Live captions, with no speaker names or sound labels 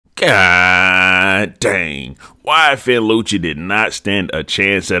God dang. YFN Lucci did not stand a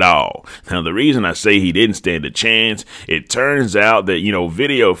chance at all. Now, the reason I say he didn't stand a chance, it turns out that,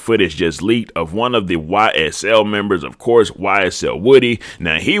 video footage just leaked of one of the YSL members, of course, YSL Woody.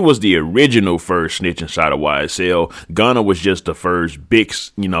 Now, he was the original first snitch inside of YSL. Gunna was just the first big,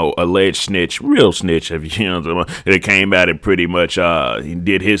 alleged snitch, real snitch, if you know, that came out and pretty much he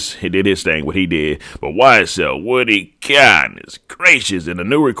did his thing, what he did. But YSL Woody, goodness gracious, in the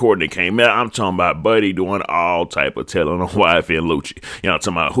new recording that came out, I'm talking about Buddy doing all type of telling on YFN Lucci.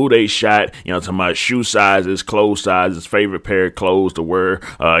 Talking about who they shot, talking about shoe sizes, clothes sizes, favorite pair of clothes to wear,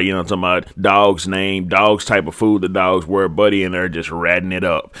 talking about dog's name, dog's type of food the dogs wear. Buddy in there just ratting it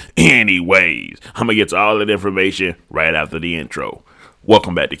up. Anyways, I'm gonna get to all that information right after the intro.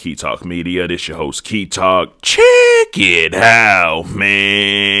 Welcome back to Key Talk Media. This your host, Key Talk. Check it out,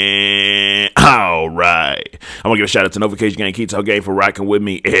 man. All right. I want to give a shout out to Notification Gang, Key Talk Gang for rocking with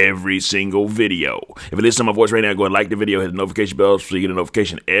me every single video. If it is to my voice right now, go and like the video, hit the notification bell so you get a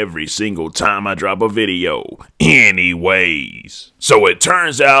notification every single time I drop a video. Anyways. So it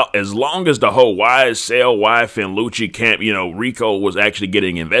turns out, as long as the whole YSL, YFN Lucci camp, Rico was actually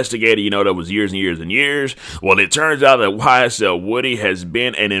getting investigated, that was years and years and years. Well, it turns out that YSL Woody has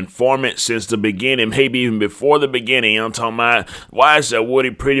been an informant since the beginning, maybe even before the beginning. I'm talking about YSL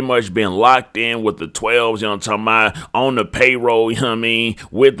Woody pretty much been locked in with the 12s, I'm talking about on the payroll,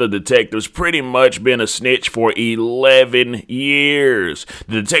 with the detectives, pretty much been a snitch for 11 years.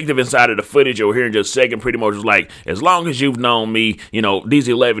 The detective inside of the footage you'll hear in just a second pretty much was like, as long as you've known me, these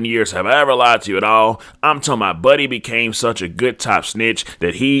 11 years, have I ever lied to you at all? I'm talking about Buddy became such a good top snitch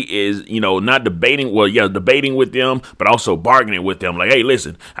that he is, not debating, debating with them, but also bargaining with them. Like, hey,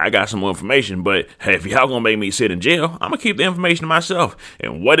 listen, I got some more information, but hey, if y'all gonna make me sit in jail, I'm gonna keep the information to myself.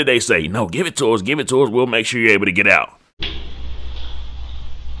 And what did they say? No, give it to us, we'll make sure you're able to get out.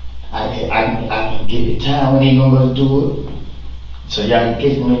 I can give it time when they gonna go to do it, so y'all can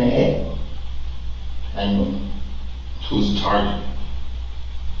catch me in the act. And who's the target?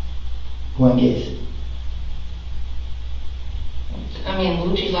 One guess.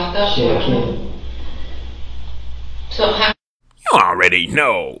 Lucci's locked up. Sure. So how? You already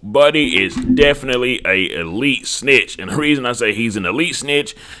know, Buddy is definitely a elite snitch. And the reason I say he's an elite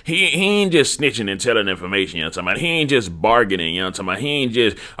snitch, he ain't just snitching and telling information, what I'm talking about. He ain't just bargaining, what I'm talking about. He ain't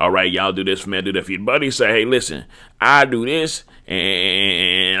just, all right, y'all do this for me, I do that for you. Buddy say, hey, listen, I do this,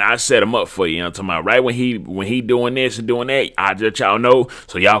 and I set him up for you, what I'm talking about. Right when he doing this and doing that, I let y'all know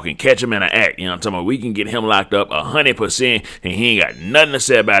so y'all can catch him in an act, what I'm talking about. We can get him locked up 100%, and he ain't got nothing to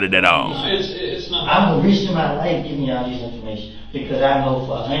say about it at all. It's not. I'm risking my life giving y'all this information because I know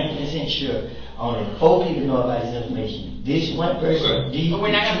for 100% sure only 4 people know about this information. This one person, But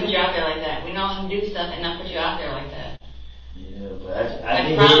we're not gonna put you out there like that. We know how to do stuff and not put you out there like that. Yeah, but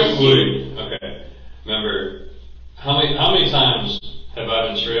I promise you. Okay. Remember, how many times have I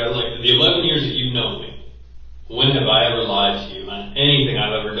been straight out? Like the 11 years that you've known me, when have I ever lied to you on anything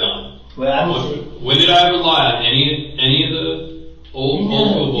I've ever done? Well, when did I ever lie on any of the old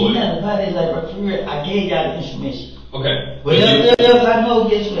school boys? I gave y'all the information. Okay. Whatever else I know,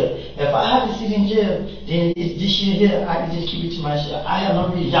 guess what? If I have to sit in jail, then this shit here, I can just keep it to myself. I have no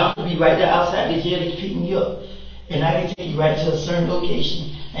reason. Y'all could be right there outside the jail to pick me up. And I can take you right to a certain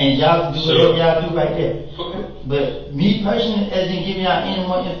location. And y'all can do whatever y'all do right there. Okay. But me personally, as in giving y'all any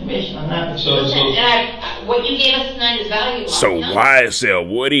more information, I'm not. What you gave us tonight is valuable. So YSL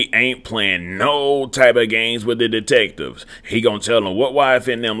Woody ain't playing no type of games with the detectives. He gonna tell them what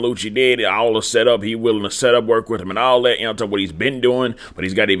YFN them Lucci did, all the setup, he willing to set up, work with him and all that, tell what he's been doing, but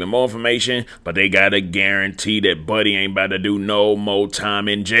he's got even more information, but they gotta guarantee that Buddy ain't about to do no more time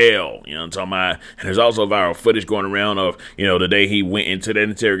in jail. You know what I'm talking about? And there's also viral footage going around of, the day he went into that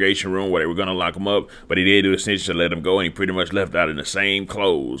interrogation room where they were gonna lock him up, but he did do a snitch to let him go, and he pretty much left out in the same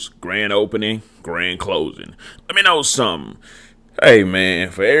clothes. Grand opening, grand closing. Let me know something. Hey,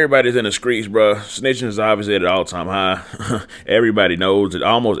 man, for everybody that's in the streets, bro, snitching is obviously at an all-time high. Everybody knows that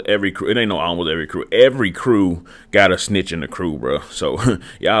almost every crew, it ain't no almost every crew got a snitch in the crew, bro. So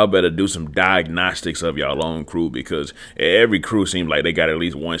y'all better do some diagnostics of y'all own crew, because every crew seems like they got at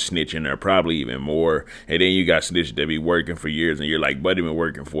least one snitch in there, probably even more. And then you got snitches that be working for years, and you're like, Buddy been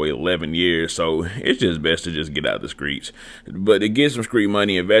working for 11 years, so it's just best to just get out the streets. But to get some street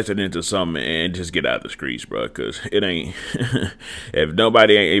money, invest it into something, and just get out the streets, bro, because it ain't...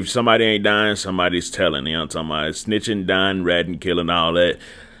 If somebody ain't dying, somebody's telling. You know what I'm talking about? Snitching, dying, ratting, killing, all that.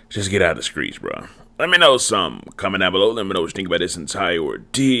 Just get out of the streets, bro. Let me know something. Comment down below. Let me know what you think about this entire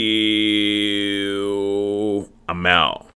ordeal. I'm out.